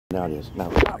Now it is. Now.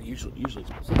 Oh, usually it's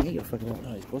supposed to be. No,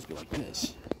 it's supposed to be like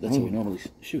this. That's how we normally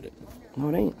shoot it. No,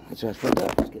 it ain't. That's why it's fucked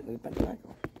up. Let's get it back on.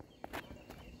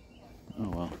 Oh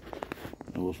well.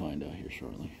 We'll find out here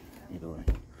shortly. Either way.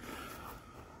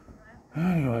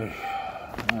 Anyway,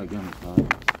 again, I'll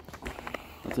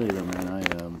tell you though,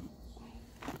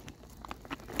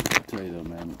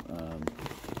 man.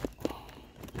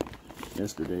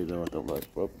 Yesterday though, at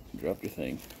the dropped your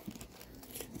thing.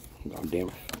 Oh damn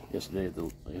it! Yesterday at the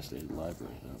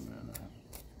library though, man.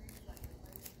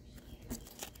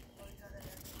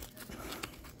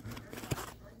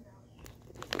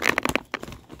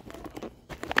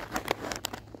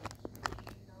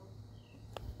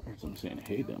 I'm saying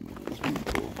hey them. It's really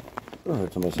cool. I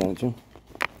heard somebody saying it too.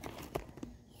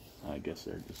 I guess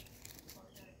they're just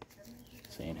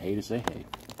saying hey to say hey.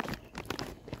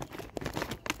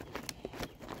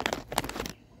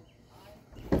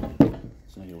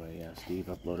 So anyway, yeah, Steve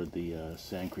uploaded the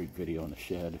Sand Creek video in the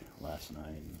shed last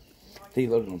night. Did he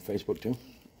load it on Facebook too?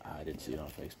 I didn't see it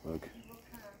on Facebook.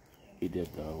 He did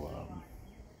though.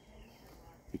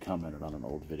 He commented on an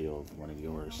old video of one of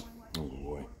yours. Oh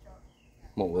boy.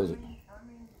 What was it?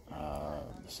 The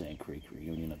Sand Creek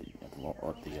reunion at the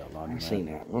laundromat. I've seen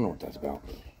that. I don't know what that's about.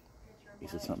 He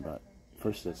said something about,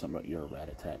 first said something about you're a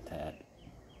rat-a-tat-tat.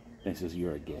 Then he says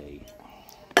you're a gay.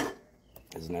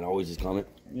 Isn't that always his comment?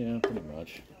 Yeah, pretty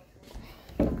much.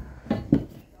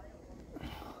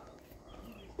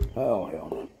 Oh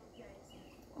hell.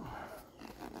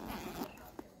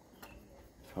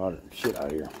 It's hot as shit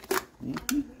out here.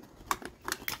 Mm-hmm.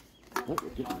 Look, we're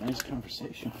getting a nice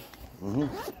conversation. Mm-hmm.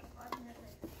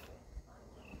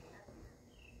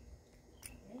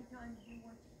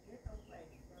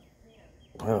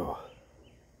 Oh.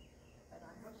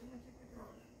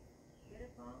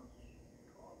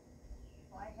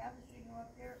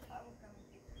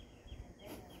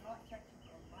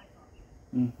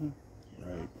 Mm-hmm.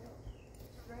 Right.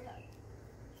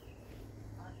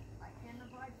 I can't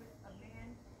abide with a man.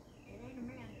 It ain't a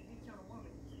man that beats on a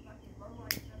woman. It's fucking low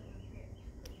life son of a bitch.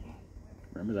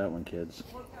 Remember that one, kids.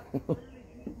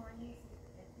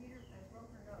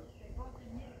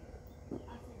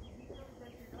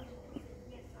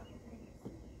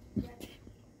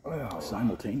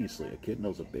 Simultaneously, a kid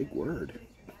knows a big word.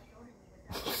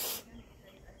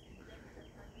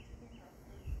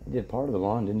 He did part of the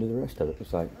lawn, didn't do the rest of it.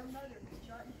 It's like.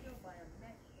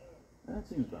 That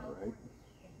seems about right.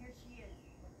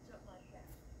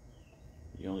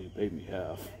 You only paid me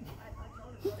half.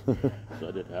 So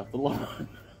I did half the lawn.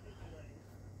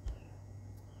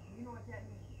 You know what that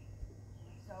means.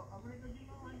 So I'm gonna go do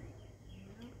my laundry.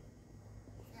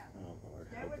 Oh Lord,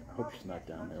 hope she's not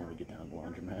down there when we get down to the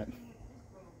laundromat.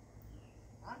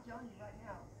 I'm telling you right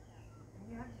now. And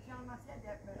you have to tell him I said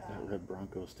that, but If that red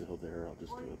Bronco's still there, I'll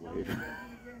just do it later.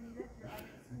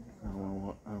 I don't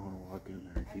want to walk in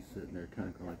there and she's sitting there kind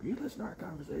of going like, "You listen to our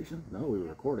conversation?" No, we were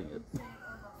recording it.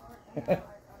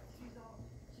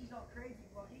 she's all crazy.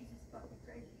 Well, he's just fucking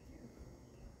crazy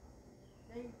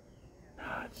too.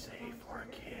 Not safe for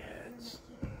kids.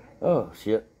 Oh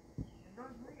shit.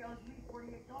 Rosemary owes me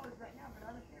 $48 right now, but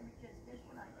I don't care because guess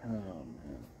what I got? Oh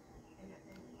man. And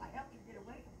I helped her get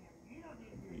away from him. You don't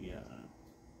need to do Yeah.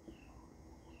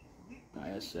 I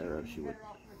asked Sarah if she would,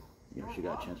 she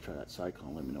got a chance to try that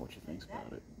cyclone. Let me know what she thinks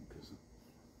about it. Because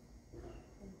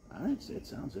I'd say it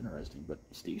sounds interesting, but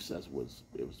Steve says it was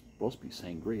supposed to be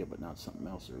sangria, but not something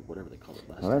else or whatever they call it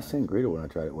last Well, that time. sangria when I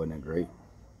tried it wasn't that great.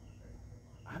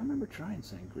 I don't remember trying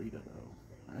sangria though.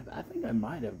 I think I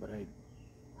might have, but I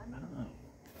don't know.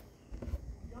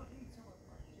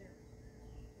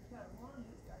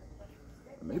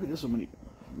 Maybe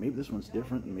this one's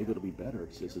different, and maybe it'll be better.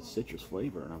 It says it's citrus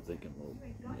flavor, and I'm thinking, well,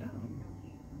 yeah,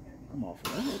 I'm all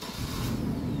for that.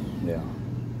 Yeah.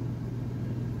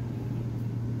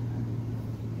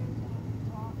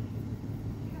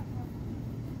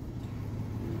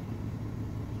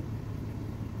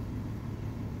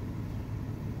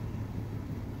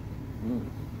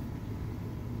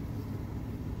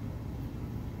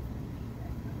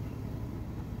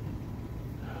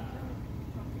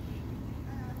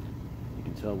 You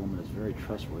can tell a woman is very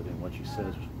trustworthy in what she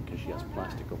says because she has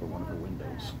plastic over one of her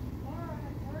windows.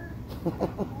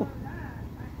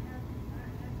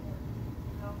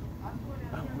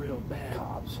 I'm real bad.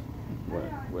 Cops.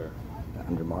 Where?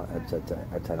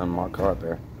 That's that unmarked car up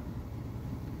there.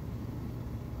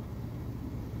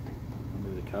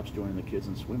 Maybe the cops joining the kids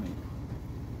in swimming.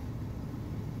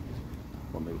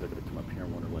 Or maybe they're going to come up here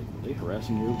and wonder, like, were they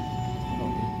harassing you?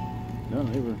 No,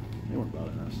 they weren't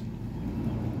bothering us.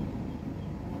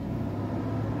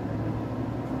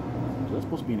 So that's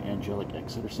supposed to be an angelic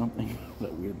exit or something?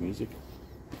 That weird music.